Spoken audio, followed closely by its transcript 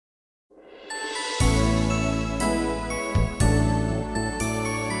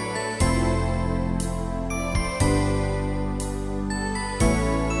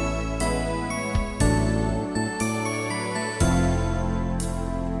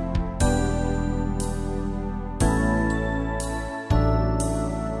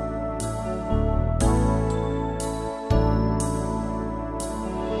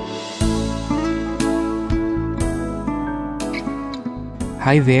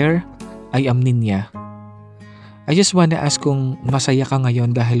Hi there, I am Ninya. I just wanna ask kung masaya ka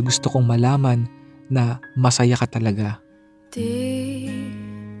ngayon dahil gusto kong malaman na masaya ka talaga. Di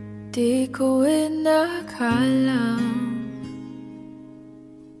ko inakalang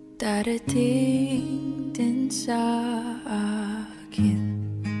darating din sa akin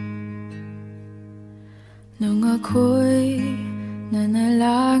nung ako'y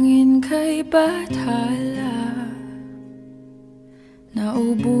nanalangin kay Bathala,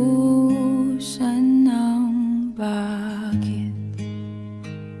 naubusan ng bakit.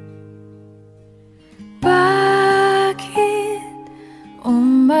 Bakit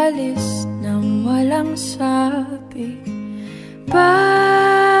umalis nang walang sabi?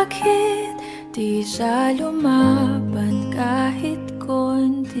 Bakit di siya lumaban kahit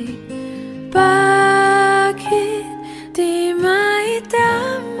konti? Bakit di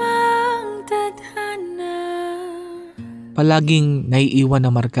maitamang tadhana? Palaging naiiwan na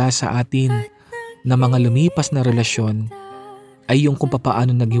marka sa atin na mga lumipas na relasyon ay yung kung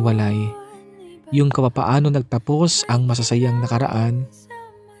papaano naghiwalay, yung kung papaano nagtapos ang masasayang nakaraan,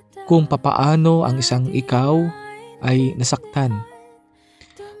 kung papaano ang isang ikaw ay nasaktan.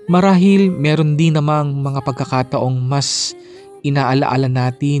 Marahil meron din namang mga pagkakataong mas inaalaala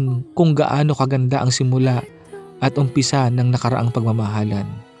natin kung gaano kaganda ang simula at umpisa ng nakaraang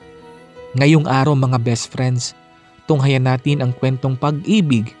pagmamahalan. Ngayong araw mga best friends, tunghayan natin ang kwentong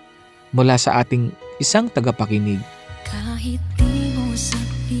pag-ibig mula sa ating isang tagapakinig. Kahit di mo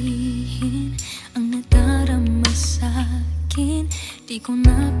sabihin ang nadarama sa'kin, di ko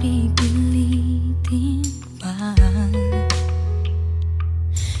napipilitin pa.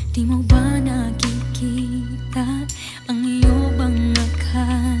 Di mo ba nakikita ang iyo bang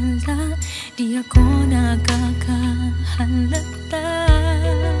akala di ako nakakahalata?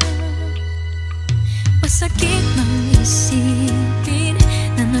 Masakit mang isipin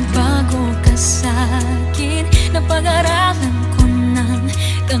na nagbago ka sa'kin, na pag-aralan ko nang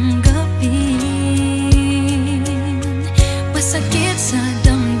tanggapin. Masakit sa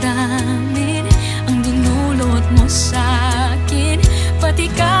damdamin ang dinulot mo sa'kin, pati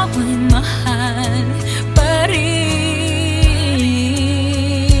ikaw ay mahal pa rin.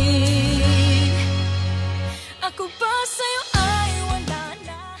 Ako ba sa'yo ay wala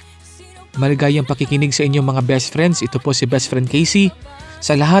na? Maligayang pakikinig sa inyong mga best friends. Ito po si Best Friend Casey.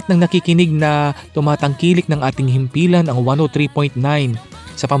 Sa lahat ng nakikinig na tumatangkilik ng ating himpilan ang 103.9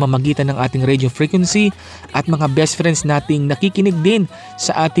 sa pamamagitan ng ating radio frequency, at mga best friends nating nakikinig din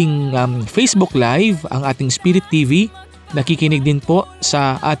sa ating Facebook Live, ang ating Spirit TV, nakikinig din po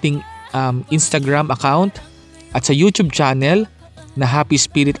sa ating Instagram account at sa YouTube channel na Happy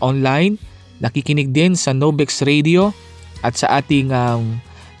Spirit Online, nakikinig din sa Nobex Radio at sa ating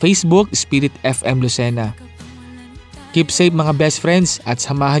Facebook Spirit FM Lucena. Keep safe mga best friends at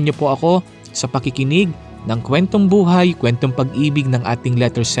samahan niyo po ako sa pakikinig ng kwentong buhay, kwentong pag-ibig ng ating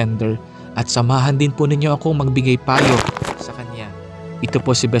letter sender, at samahan din po ninyo ako magbigay payo sa kanya. Ito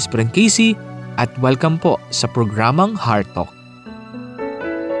po si Best Friend Casey at welcome po sa programang Heart Talk.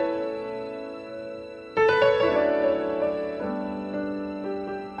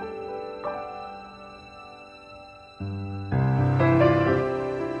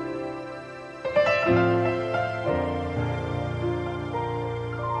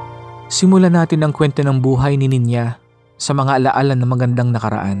 Simulan natin ang kwento ng buhay ni Ninya sa mga alaala ng magandang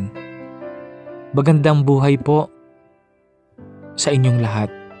nakaraan. Magandang buhay po sa inyong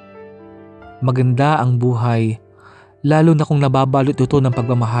lahat. Maganda ang buhay, lalo na kung nababalot ito ng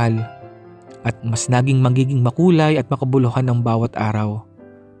pagmamahal at mas magiging makulay at makabuluhan ang bawat araw.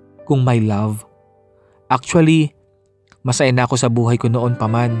 Kung may love. Actually, masaya na ako sa buhay ko noon pa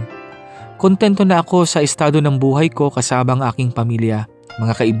man. Kontento na ako sa estado ng buhay ko kasama ang aking pamilya,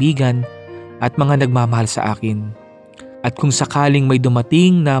 mga kaibigan, at mga nagmamahal sa akin. At kung sakaling may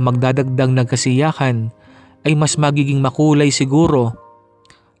dumating na magdadagdag ng kasiyahan, ay mas magiging makulay siguro.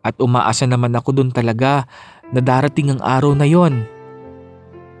 At umaasa naman ako dun talaga na darating ang araw na yon.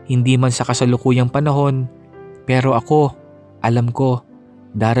 Hindi man sa kasalukuyang panahon, pero ako, alam ko,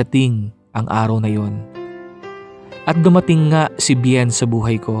 darating ang araw na yon. At dumating nga si Bien sa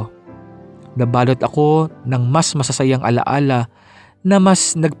buhay ko. Nabalot ako ng mas masasayang alaala na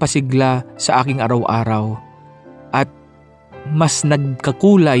mas nagpasigla sa aking araw-araw at mas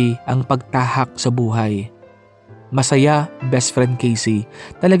nagkakulay ang pagtahak sa buhay. Masaya, Best Friend Casey.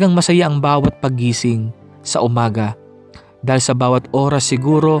 Talagang masaya ang bawat paggising sa umaga. Dahil sa bawat oras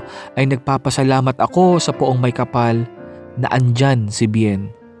siguro ay nagpapasalamat ako sa Poong May Kapal na andyan si Bien.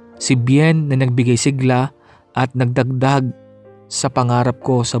 Si Bien na nagbigay sigla at nagdagdag sa pangarap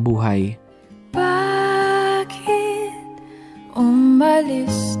ko sa buhay. Umalis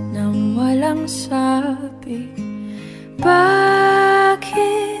umalis nang walang sabi?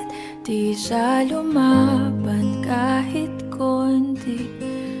 Bakit di siya lumaban kahit konti?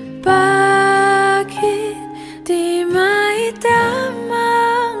 Bakit di maitamang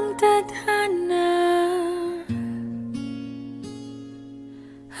tadhana?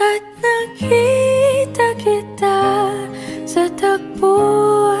 At nakita kita sa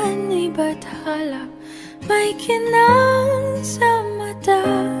tagpuan ni Bathala, may kinang sa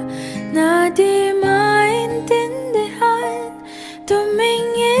mata na di maintindihan.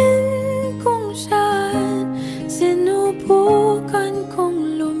 Tumingin kung saan, sinubukan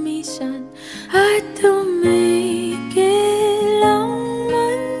kong lumisan at tumigil ang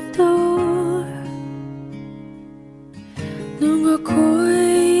mundo. Nung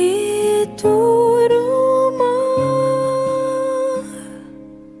ako'y ituro mo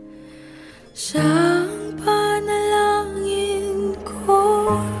siyang panalangin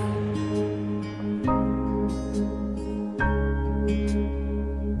ko.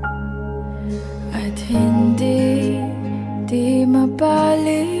 At hindi di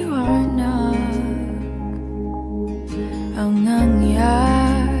mapaliwanag ang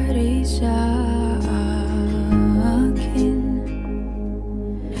nangyari sa akin.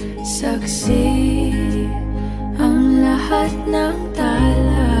 Saksi ang lahat ng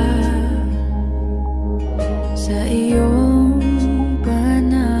tala sa iyong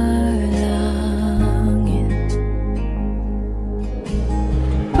panalangin.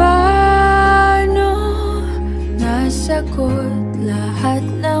 Paano nasagot lahat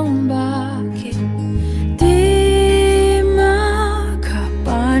ng bakit? Di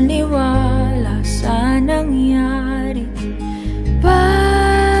makapaniwala sa nangyari.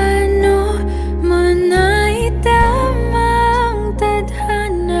 Paano mo naitamang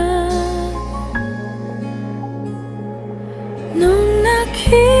tadhana? Nung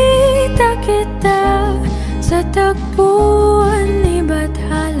nakita kita sa tagpuan ni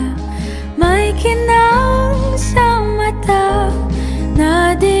Bathala, may kinang sa mata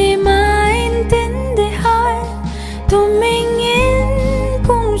na di maintindihan. Tumingin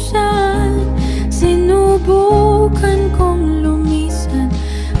kung saan, sinubukan kong lumisan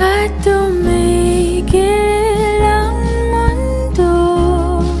at tumigil ang mundo.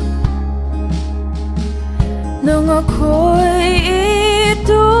 Nung ako'y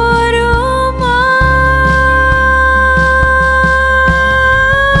ituro mo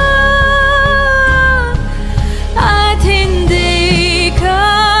at hindi ka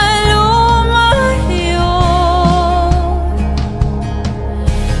lumayo.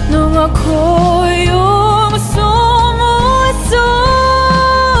 Nung ako yung sumusuko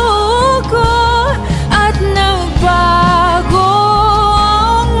at nagbago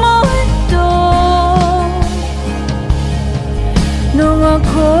ang mundo. Nung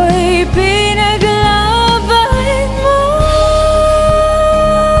ako'y pinaglaban mo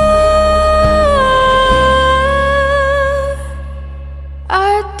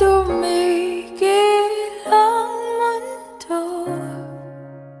at tumigil ang mundo.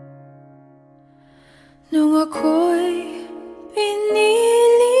 Nung ako'y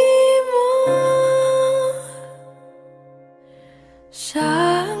pinili mo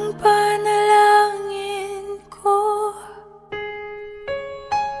siyang panalangin ko.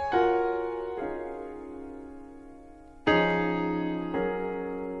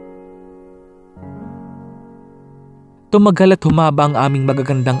 Tumagal at humaba ang aming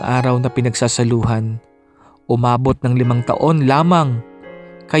magagandang araw na pinagsasaluhan. Umabot ng 5 taon lamang,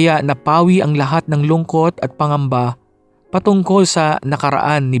 kaya napawi ang lahat ng lungkot at pangamba patungkol sa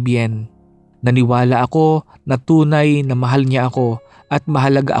nakaraan ni Bien. Naniwala ako na tunay na mahal niya ako at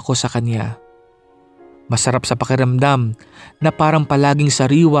mahalaga ako sa kanya. Masarap sa pakiramdam na parang palaging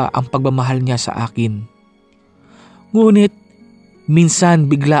sariwa ang pagmamahal niya sa akin. Ngunit minsan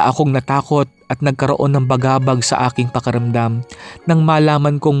bigla akong natakot at nagkaroon ng bagabag sa aking pakiramdam nang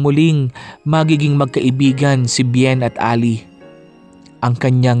malaman kong muling magiging magkaibigan si Bien at Ali. Ang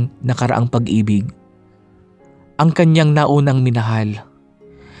kanyang nakaraang pag-ibig. Ang kanyang naunang minahal.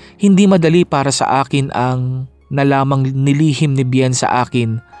 Hindi madali para sa akin ang nalamang nilihim ni Bien sa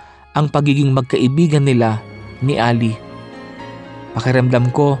akin ang pagiging magkaibigan nila ni Ali.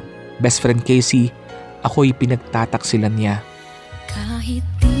 Pakiramdam ko, best friend Casey, ako'y pinagtataksilan niya. Kahit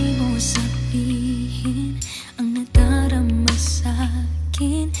di mo sabihin ang nadarama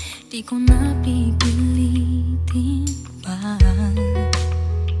sa'kin, di ko napipilitin pa.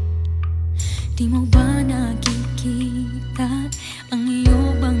 Di mo ba nakikita ang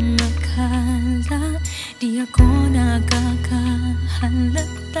iyong bang akala? Di ako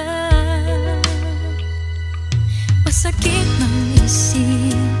nakakahalata. Masakit mang isa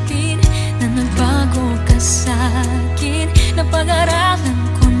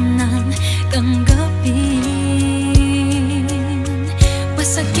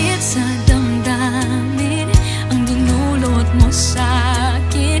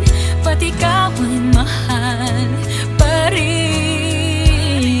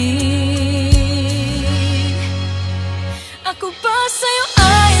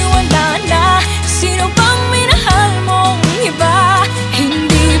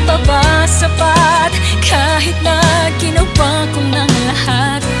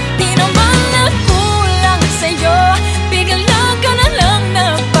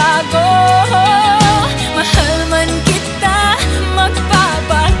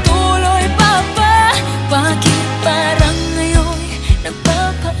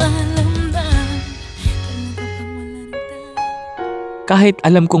Kahit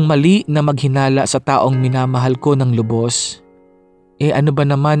alam kong mali na maghinala sa taong minamahal ko ng lubos, ano ba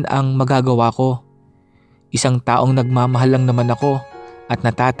naman ang magagawa ko? Isang taong nagmamahal lang naman ako at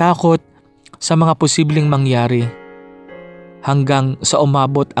natatakot sa mga posibleng mangyari. Hanggang sa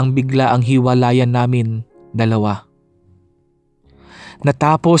umabot ang bigla ang hiwalayan namin dalawa.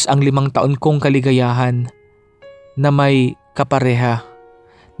 Natapos ang 5 taon kong kaligayahan na may kapareha,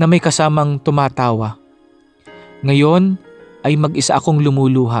 na may kasamang tumatawa. Ngayon ay mag-isa akong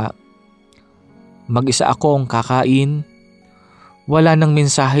lumuluha. Mag-isa akong kakain. Wala nang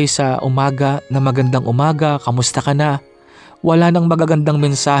mensahe sa umaga na magandang umaga, kamusta ka na? Wala nang magagandang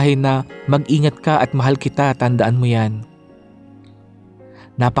mensahe na mag-ingat ka at mahal kita, tandaan mo yan.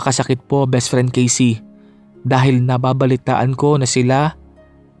 Napakasakit po, best friend Casey, dahil nababalitaan ko na sila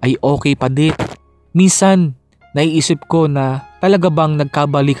ay okay pa din. Minsan, naiisip ko na talaga bang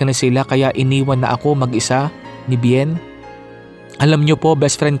nagkabalikan na sila kaya iniwan na ako mag-isa ni Bien? Alam niyo po,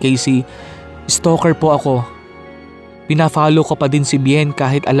 best friend Casey, stalker po ako. Pinafollow ko pa din si Bien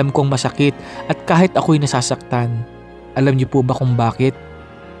kahit alam kong masakit at kahit ako'y nasasaktan. Alam niyo po ba kung bakit?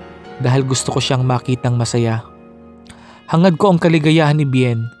 Dahil gusto ko siyang makitang masaya. Hangad ko ang kaligayahan ni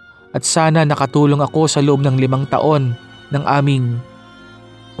Bien at sana nakatulong ako sa loob ng 5 taon ng aming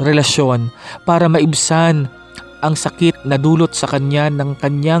relasyon para maibsan ang sakit na dulot sa kanya ng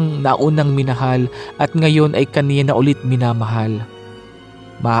kanyang naunang minahal at ngayon ay kaniya na ulit minamahal.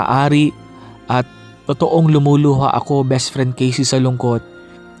 Maaari at totoong lumuluha ako, best friend Casey, sa lungkot,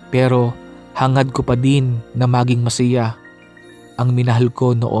 pero hangad ko pa din na maging masaya ang minahal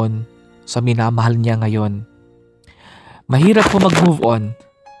ko noon sa minamahal niya ngayon. Mahirap po mag-move on,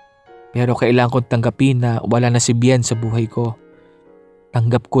 pero kailangan kong tanggapin na wala na si Bien sa buhay ko.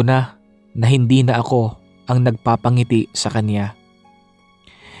 Tanggap ko na hindi na ako ang nagpapangiti sa kanya.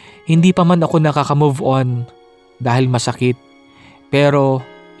 Hindi pa man ako nakaka-move on dahil masakit, pero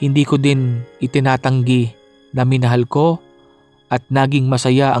hindi ko din itinatanggi na minahal ko at naging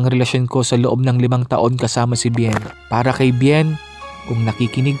masaya ang relasyon ko sa loob ng 5 taon kasama si Bien. Para kay Bien, kung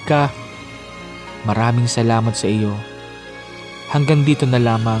nakikinig ka, maraming salamat sa iyo. Hanggang dito na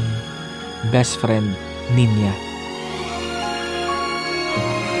lamang, best friend Ninya.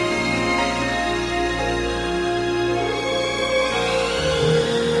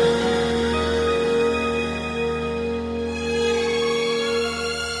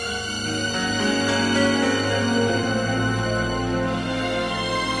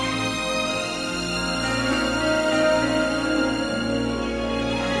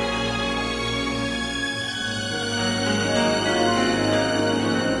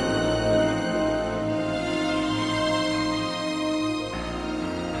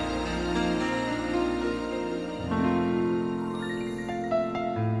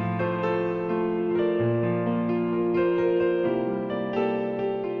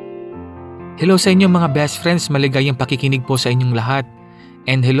 Hello sa inyo mga best friends, maligayang pakikinig po sa inyong lahat.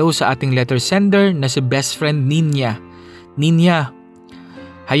 And hello sa ating letter sender na si best friend Ninya. Ninya,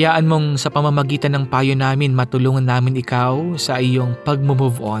 hayaan mong sa pamamagitan ng payo namin matulungan namin ikaw sa iyong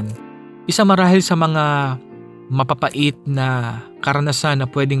pag-move on. Isa marahil sa mga mapapait na karanasan na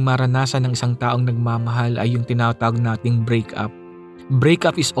pwedeng maranasan ng isang taong nagmamahal ay yung tinatawag nating breakup.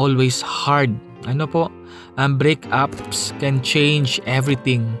 Breakup is always hard. Breakups can change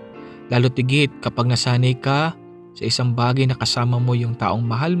everything. Lalo tigit kapag nasanay ka sa isang bagay na kasama mo yung taong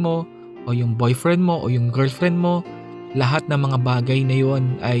mahal mo o yung boyfriend mo o yung girlfriend mo, lahat ng mga bagay na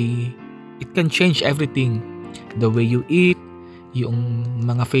yon ay it can change everything. The way you eat, yung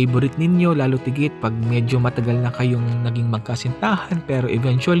mga favorite ninyo, lalo tigit pag medyo matagal na kayong naging magkasintahan pero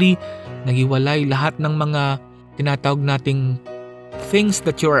eventually nagiwalay, lahat ng mga tinatawag nating things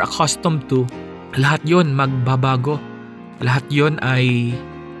that you are accustomed to, lahat yon magbabago. Lahat yon ay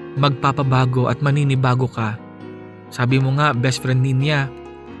magpapabago at maninibago ka. Sabi mo nga, best friend Ninya,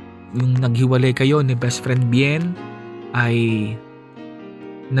 yung naghiwalay kayo ni best friend Bien ay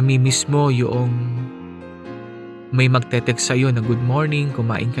namimiss mo yung may magte-text sa'yo na good morning,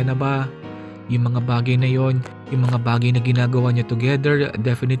 kumain ka na ba? Yung mga bagay na yon, yung mga bagay na ginagawa niyo together,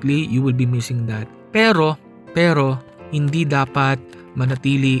 definitely you will be missing that. Pero hindi dapat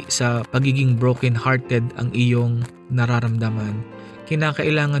manatili sa pagiging broken-hearted ang iyong nararamdaman.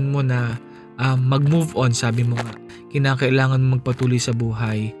 Kinakailangan mo na mag-move on, sabi mo nga. Kinakailangan mo magpatuloy sa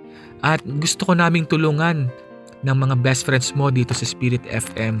buhay. At gusto ko naming tulungan ng mga best friends mo dito sa Spirit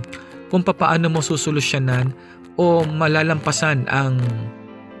FM kung paano mo susolusyonan o malalampasan ang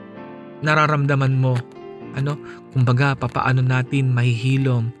nararamdaman mo. Kumbaga, paano natin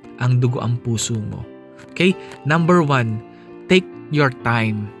mahihilom ang dugo ang puso mo. Okay? Number 1, take your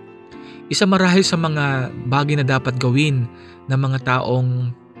time. Isa marahil sa mga bagay na dapat gawin ng mga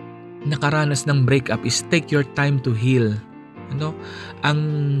taong nakaranas ng breakup is take your time to heal. Ang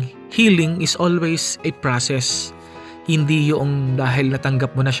healing is always a process. Hindi yung dahil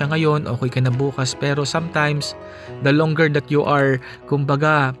natanggap mo na siya ngayon, okay ka na bukas. Pero sometimes, the longer that you are,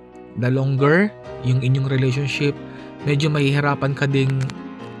 kumbaga, the longer yung inyong relationship, medyo mahihirapan ka ding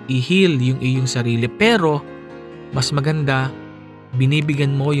i-heal yung iyong sarili. Pero, mas maganda,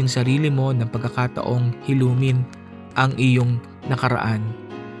 binibigyan mo yung sarili mo ng pagkakataong hilumin ang iyong nakaraan.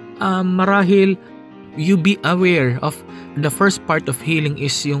 Marahil, you be aware of the first part of healing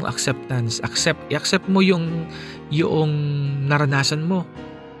is yung acceptance. I-accept mo yung naranasan mo.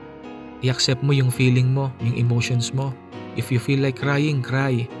 I-accept mo yung feeling mo, yung emotions mo. If you feel like crying,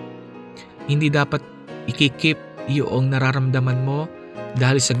 cry. Hindi dapat ikikip yung nararamdaman mo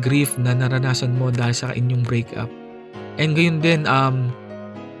dahil sa grief na naranasan mo dahil sa inyong breakup. And gayon din,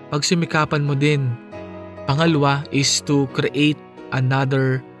 pagsimikapan mo din. Pangalawa is to create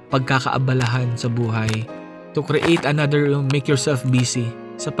another pagkakaabalahan sa buhay. To create another, make yourself busy.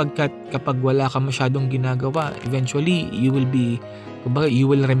 Sapagkat kapag wala ka masyadong ginagawa, eventually you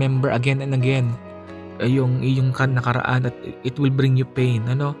will remember again and again yung nakaraan at it will bring you pain.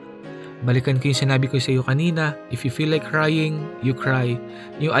 Balikan ko yung sinabi ko sa iyo kanina, if you feel like crying, you cry.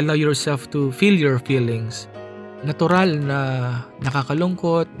 You allow yourself to feel your feelings. Natural na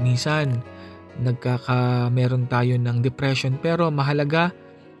nakakalungkot, minsan meron tayo ng depression, pero mahalaga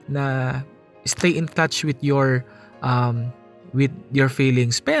na stay in touch with your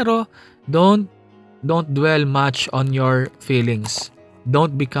feelings. Pero don't dwell much on your feelings.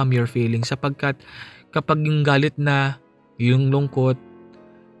 Don't become your feelings, sapagkat kapag yung galit na, yung lungkot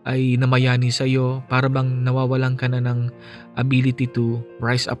ay namayani sa iyo, para bang nawawalan ka na ng ability to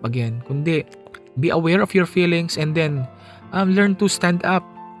rise up again. Kundi be aware of your feelings and then learn to stand up.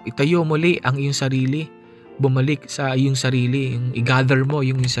 Itayo muli ang iyong sarili. Bumalik sa iyong sarili, yung i-gather mo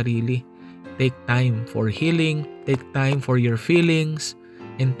yung sarili. Take time for healing, take time for your feelings,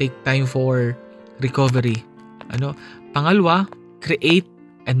 and take time for recovery. Pangalawa, create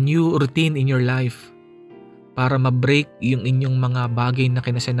a new routine in your life. Para ma-break yung inyong mga bagay na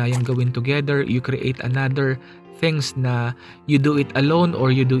kinasanayang gawin together, you create another things na you do it alone or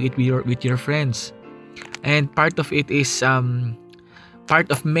you do it with your friends. And part of it is part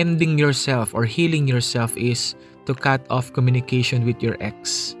of mending yourself or healing yourself is to cut off communication with your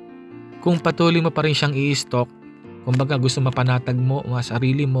ex. Kung patuloy mo pa rin siyang i-stalk, kumbaga gusto mapanatag mo ang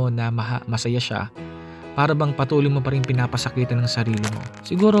sarili mo na masaya siya, para bang patuloy mo pa rin pinapasakitan ng sarili mo.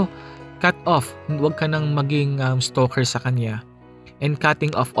 Siguro, cut off. Huwag ka nang maging stalker sa kanya. And cutting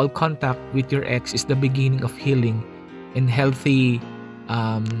off all contact with your ex is the beginning of healing and healthy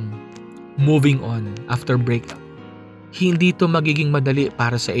moving on after breakup. Hindi to magiging madali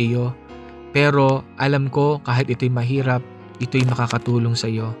para sa iyo, pero alam ko kahit ito'y mahirap, ito'y makakatulong sa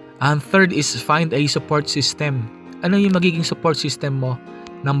iyo. Third is find a support system. Ano yung magiging support system mo?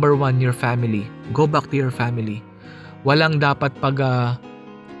 Number 1, your family. Go back to your family. Walang dapat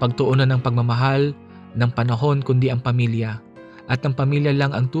pagtuunan ng pagmamahal ng panahon kundi ang pamilya. At ang pamilya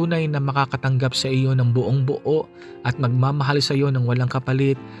lang ang tunay na makakatanggap sa iyo ng buong buo at magmamahal sa iyo ng walang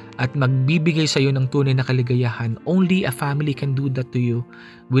kapalit at magbibigay sa iyo ng tunay na kaligayahan. Only a family can do that to you.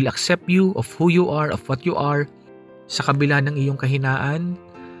 Will accept you of who you are, of what you are, sa kabila ng iyong kahinaan,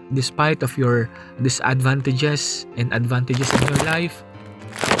 despite of your disadvantages and advantages in your life.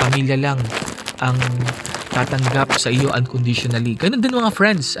 Pamilya lang ang tatanggap sa iyo unconditionally. Ganun din mga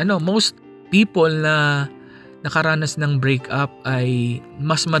friends. Most people na nakaranas ng breakup ay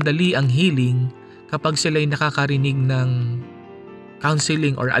mas madali ang healing kapag sila'y nakakarinig ng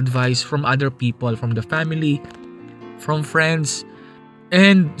counseling or advice from other people, from the family, from friends,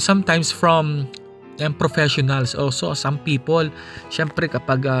 and sometimes from professionals. Also, some people, syempre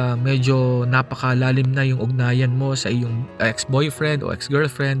kapag medyo napakalalim na yung ugnayan mo sa iyong ex-boyfriend o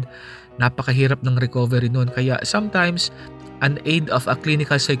ex-girlfriend, napakahirap ng recovery nun. Kaya sometimes, an aid of a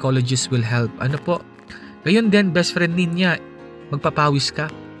clinical psychologist will help. Gayon din, best friend niya, magpapawis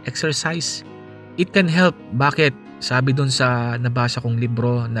ka, exercise. It can help. Bakit? Sabi dun sa nabasa kong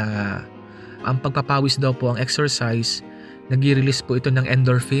libro na ang pagpapawis daw po, ang exercise, nag-release po ito ng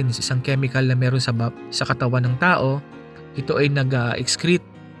endorphins, isang chemical na meron sa katawan ng tao. Ito ay nag-excrete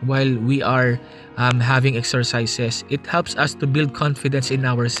while we are having exercises. It helps us to build confidence in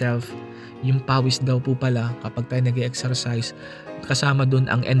ourselves. Yung pawis daw po pala kapag tayo nag-exercise, kasama dun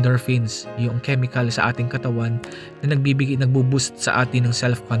ang endorphins, yung chemical sa ating katawan na nagbo-boost sa atin ng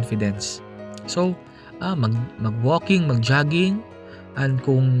self-confidence. So, mag-walking, mag-jogging, and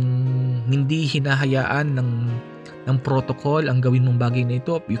kung hindi hinahayaan ng ng protocol ang gawin mong bagay na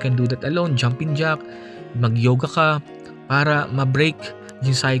ito. You can do that alone, jumping jack, mag-yoga ka para ma-break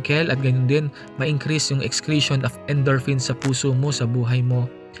yung cycle at ganyan din ma-increase yung excretion of endorphins sa puso mo, sa buhay mo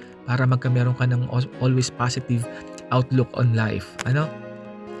para magkameron ka ng always positive outlook on life.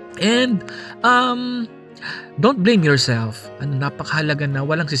 And don't blame yourself. Napakahalaga na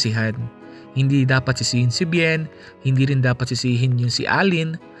walang sisihan. Hindi dapat sisihin si Bien, hindi rin dapat sisihin yung si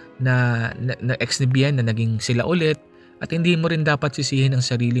Alin na ex ni Bien na naging sila ulit. At hindi mo rin dapat sisihin ang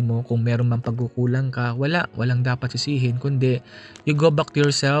sarili mo kung meron mang pagkukulang ka. Walang dapat sisihin, kundi you go back to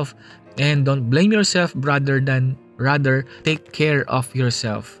yourself and don't blame yourself rather take care of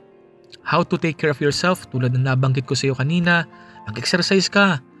yourself. How to take care of yourself? Tulad ng nabanggit ko sa iyo kanina, mag-exercise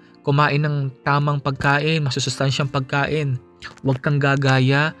ka, kumain ng tamang pagkain, masusustansyang pagkain. Huwag kang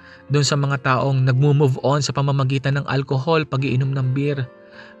gagaya doon sa mga taong nagmo-move on sa pamamagitan ng alcohol, pag-iinom ng beer.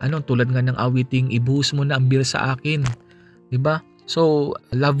 Tulad nga ng awiting, ibuhos mo na ang beer sa akin. Diba? So,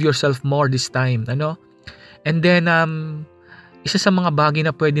 love yourself more this time. And then, isa sa mga bagay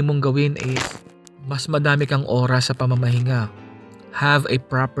na pwede mong gawin is mas madami kang oras sa pamamahinga. Have a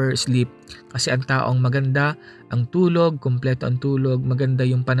proper sleep. Kasi ang taong maganda, ang tulog, kumpleto ang tulog, maganda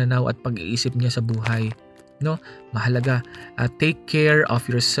yung pananaw at pag-iisip niya sa buhay. Mahalaga. Take care of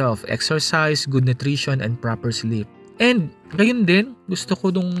yourself. Exercise, good nutrition, and proper sleep. And, gayon din, gusto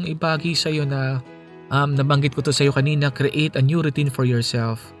ko dong ibagi sa iyo na nabanggit ko to sa iyo kanina, create a new routine for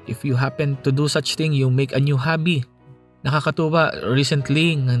yourself. If you happen to do such thing, you make a new hobby. Nakakatuwa,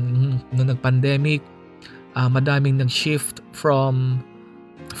 recently, nung nag-pandemic, madaming nag-shift from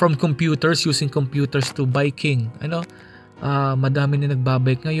computers, using computers to biking. Madami na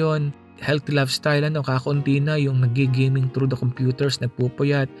nagbabike ngayon. Healthy lifestyle, kakaunti na yung nag-gaming through the computers,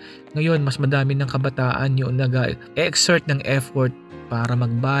 nagpupuyat. Ngayon, mas madami ng kabataan yung nag-exert ng effort para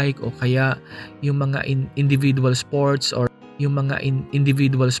magbike o kaya yung mga individual sports or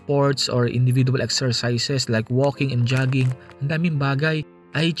individual exercises like walking and jogging. Ang daming bagay.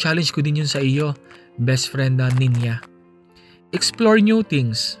 Ay challenge ko din yun sa iyo, best friend na Ninya. Explore new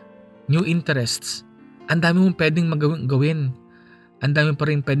things, new interests. Ang dami mong pwedeng gawin. Ang dami pa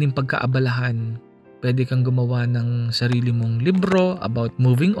rin pwedeng pagkaabalahan. Pwede kang gumawa ng sarili mong libro about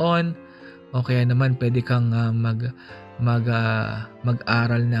moving on. O kaya naman pwede kang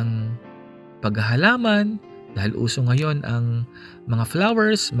mag-aral ng paghahalaman dahil uso ngayon ang mga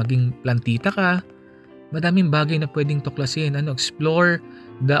flowers, maging plantita ka. Madaming bagay na pwedeng tuklasin. Explore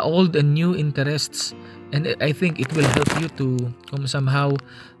the old and new interests, and I think it will help you to somehow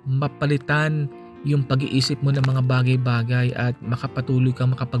mapalitan yung pag-iisip mo ng mga bagay-bagay at makapatuloy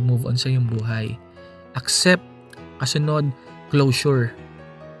kang makapag-move on sa iyong buhay. Accept, kasunod, closure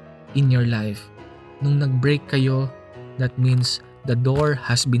in your life. Nung nag-break kayo, that means the door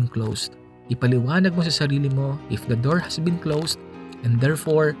has been closed. Ipaliwanag mo sa sarili mo, if the door has been closed, and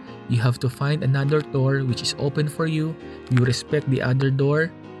therefore, you have to find another door which is open for you. You respect the other door,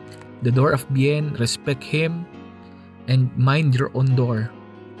 the door of Bien, respect him, and mind your own door.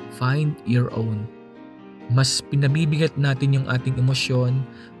 Find your own. Mas pinabibigat natin yung ating emosyon,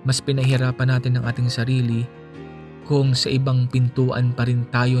 mas pinahirapan natin ang ating sarili kung sa ibang pintuan pa rin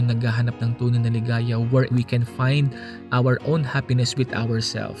tayo naghahanap ng tunay na ligaya where we can find our own happiness with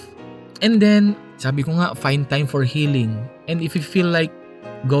ourselves. And then, sabi ko nga, find time for healing. And if you feel like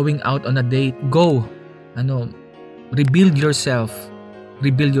going out on a date, go. Rebuild yourself.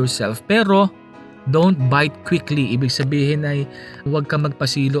 Pero, don't bite quickly. Ibig sabihin ay huwag ka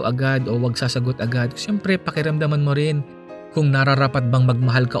magpasilo agad o huwag sasagot agad. Siyempre, pakiramdaman mo rin kung nararapat bang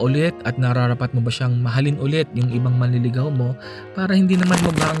magmahal ka ulit at nararapat mo ba siyang mahalin ulit yung ibang manliligaw mo para hindi naman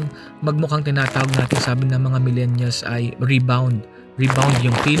magmukhang tinatawag natin sabi ng mga millennials ay rebound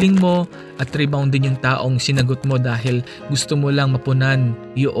yung feeling mo at rebound din yung taong sinagot mo dahil gusto mo lang mapunan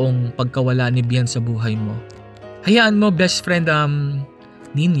yung pagkawala ni Bien sa buhay mo. Hayaan mo, best friend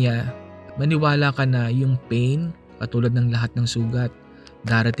Ninya, maniwala ka na yung pain, katulad ng lahat ng sugat,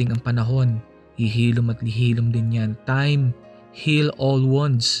 darating ang panahon, hihilom at lihilom din yan. Time heal all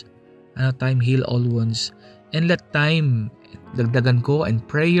wounds. Time heal all wounds. And let time, dagdagan ko, and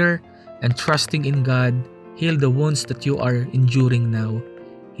prayer and trusting in God, heal the wounds that you are enduring now.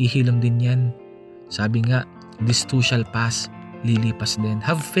 Hihilom din yan. Sabi nga, this too shall pass, lilipas din.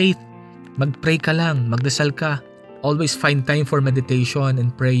 Have faith. Mag-pray ka lang, magdasal ka. Always find time for meditation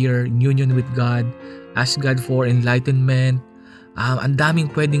and prayer, union with God. Ask God for enlightenment. Ang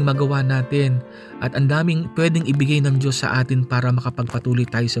daming pwedeng magawa natin at ang daming pwedeng ibigay ng Diyos sa atin para makapagpatuloy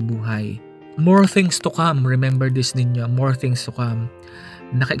tayo sa buhay. More things to come. Remember this ninyo, more things to come.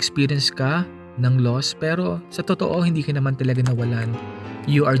 Naka-experience ka ng loss pero sa totoo hindi ka naman talaga nawalan.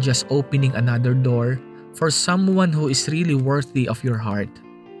 You are just opening another door for someone who is really worthy of your heart.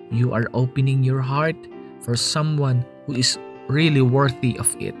 You are opening your heart for someone who is really worthy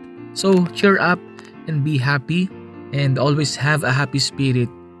of it. So cheer up and be happy and always have a happy spirit.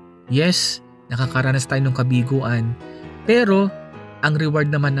 Yes, nakakaranas tayo ng kabiguan, pero ang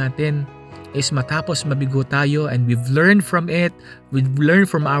reward naman natin is matapos mabigo tayo and we've learned from it, we've learned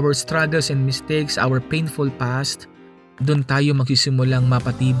from our struggles and mistakes, our painful past, doon tayo magsisimulang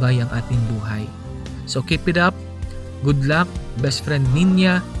mapatibay ang ating buhay. So keep it up, good luck, best friend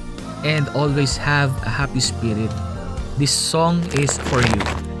Ninya, and always have a happy spirit. This song is for you.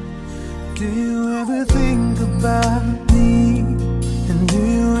 Do you ever think about me? And do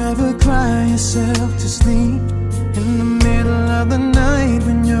you ever cry yourself to sleep in the middle of the night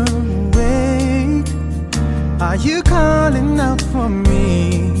when you're awake? Are you calling out for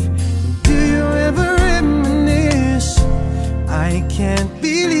me? Do you ever reminisce? I can't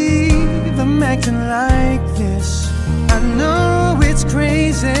believe I'm acting like this. I know it's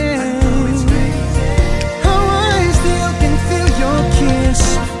crazy. How I still can feel your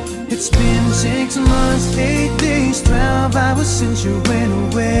kiss. It's been 6 months, 8 days, 12 hours since you went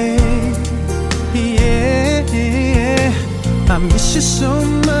away. Yeah, I miss you so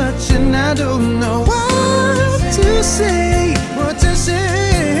much and I don't know what to say. What to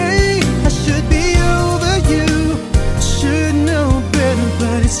say? I should be over you, I should know better,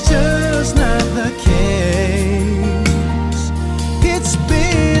 but it's just not the case. It's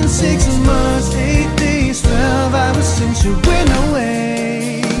been 6 months, 8 days, 12 hours since you went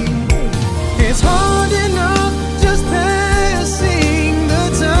away. It's hard enough just passing the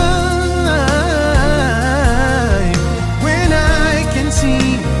time when I can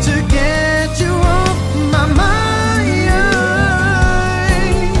seem to get you off my mind.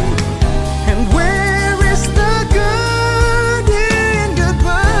 And where is the good in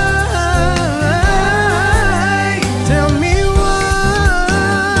goodbye? Tell me why.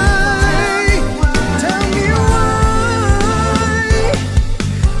 Tell me why.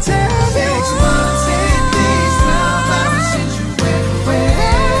 Tell me 6 months, 8 days, 12 hours since you went away.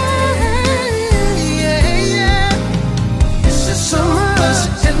 Yeah. It's just so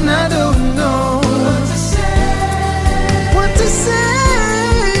much and I don't know what to say. What to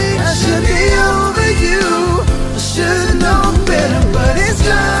say? I should be over you, I should know better, but it's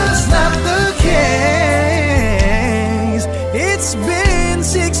just not the case. It's been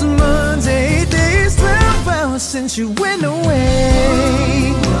 6 months, 8 days, 12 hours since you went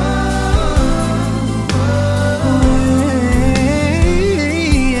away.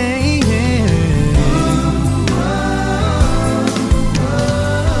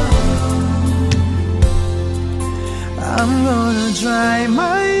 I'm gonna dry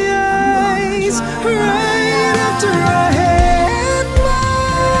my eyes right after I had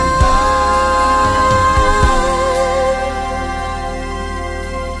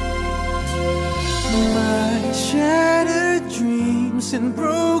my shattered dreams and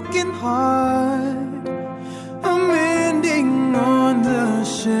broken heart. I'm ending on the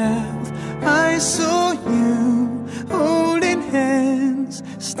shelf. I saw you holding hands,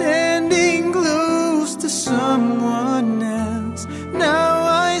 standing close to someone else. Now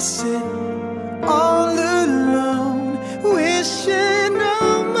I sit all alone, wishing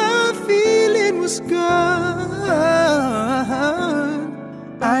all my feeling was gone.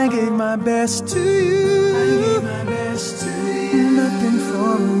 I gave my best to you, nothing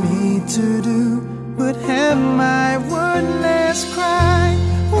for me to do but have my one last cry,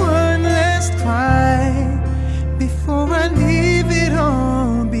 one last cry before I leave it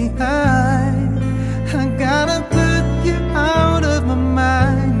all behind. I gotta put you out of my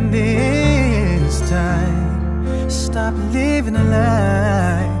mind this time. Stop living a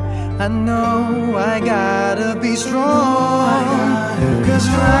lie. I know I gotta be strong, 'cause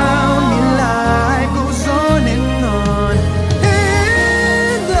round me life goes on and on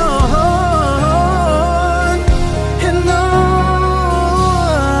and on and on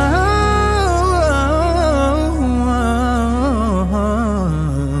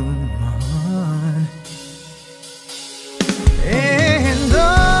and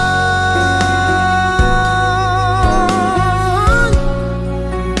on.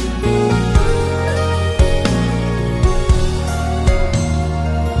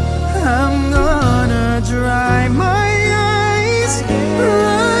 I'm gonna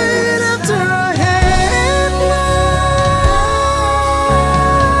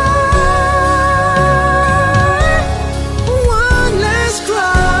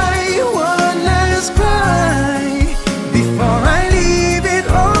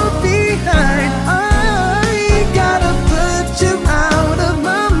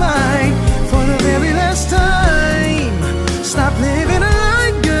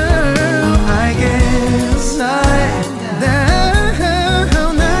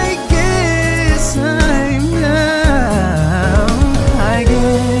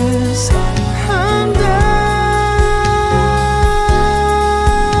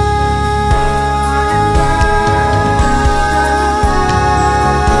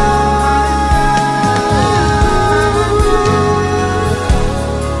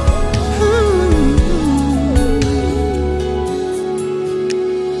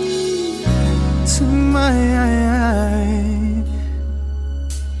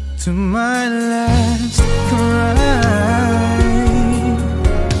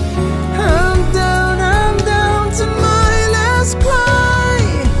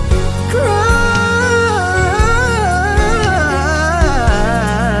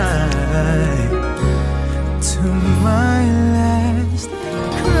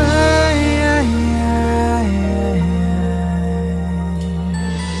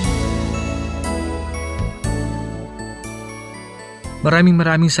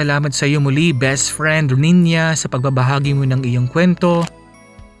Maraming salamat sa iyo muli, best friend Ninya, sa pagbabahagi mo ng iyong kwento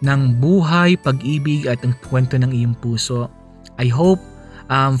ng buhay, pag-ibig at ang kwento ng iyong puso. I hope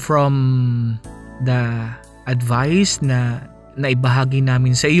from the advice na naibahagi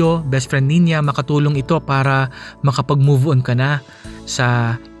namin sa iyo, best friend Ninya, makatulong ito para makapag-move on ka na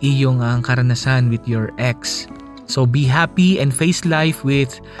sa iyong karanasan with your ex. So be happy and face life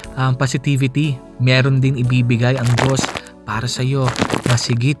with positivity. Meron din ibibigay ang Diyos para sa iyo,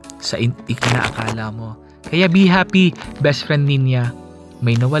 masigit sa ikinaakala mo. Kaya be happy, best friend Ninya.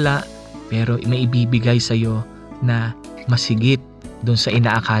 May nawala, pero may ibibigay sa iyo na masigit dun sa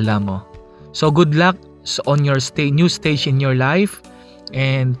inaakala mo. So good luck on your new stage in your life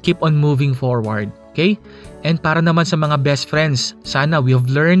and keep on moving forward. Okay? And para naman sa mga best friends, sana we have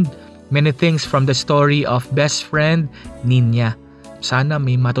learned many things from the story of best friend Ninya. Sana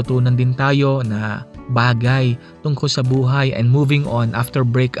may matutunan din tayo na bagay tungkol sa buhay and moving on after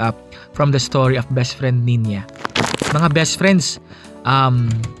breakup from the story of best friend Ninya. Mga best friends,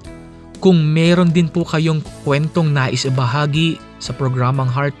 kung meron din po kayong kwentong nais ibahagi sa programang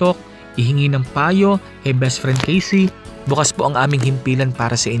Heart Talk, ihingi ng payo kay best friend Casey, bukas po ang aming himpilan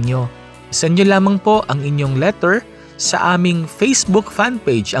para sa inyo. Send nyo lamang po ang inyong letter sa aming Facebook fan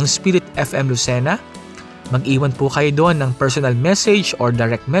page, ang Spirit FM Lucena. Mag-iwan po kayo doon ng personal message or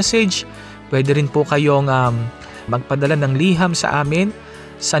direct message. Pwede rin po kayong magpadala ng liham sa amin.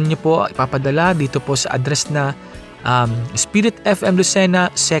 Saan nyo po ipapadala? Dito po sa address na Spirit FM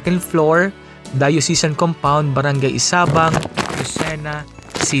Lucena, 2nd floor, Diocesan Compound, Barangay Isabang, Lucena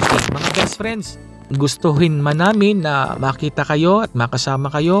City. Mga best friends, gustuhin man namin na makita kayo at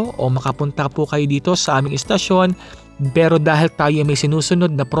makasama kayo o makapunta po kayo dito sa aming istasyon, pero dahil tayo may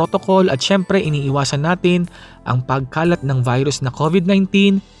sinusunod na protocol at syempre iniiwasan natin ang pagkalat ng virus na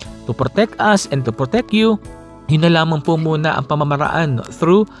COVID-19 to protect us and to protect you, yun na lamang po muna ang pamamaraan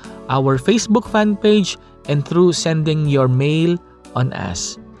through our Facebook fan page and through sending your mail on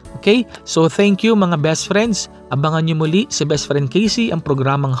us. Okay? So thank you mga best friends. Abangan nyo muli si best friend Casey ang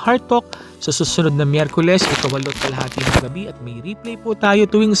programang Heart Talk sa susunod na Miyerkules, 8:30 ng gabi at may replay po tayo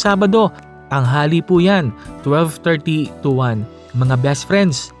tuwing Sabado. Tanghali po yan, 12:30 to 1. Mga best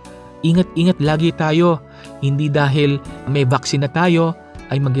friends, ingat-ingat lagi tayo. Hindi dahil may vaccine na tayo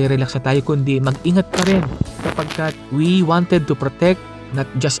ay mag-relax na tayo, kundi mag-ingat pa rin sapagkat we wanted to protect not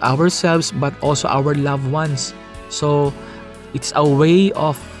just ourselves but also our loved ones. So it's a way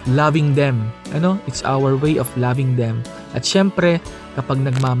of loving them. It's our way of loving them. At syempre, kapag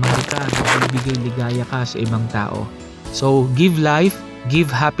nagmamahal ka, nagbibigay ligaya ka sa ibang tao. So give life,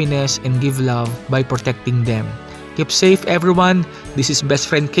 give happiness, and give love by protecting them. Keep safe everyone. This is best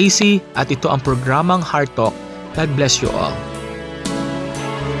friend Casey at ito ang programang Heart Talk. God bless you all.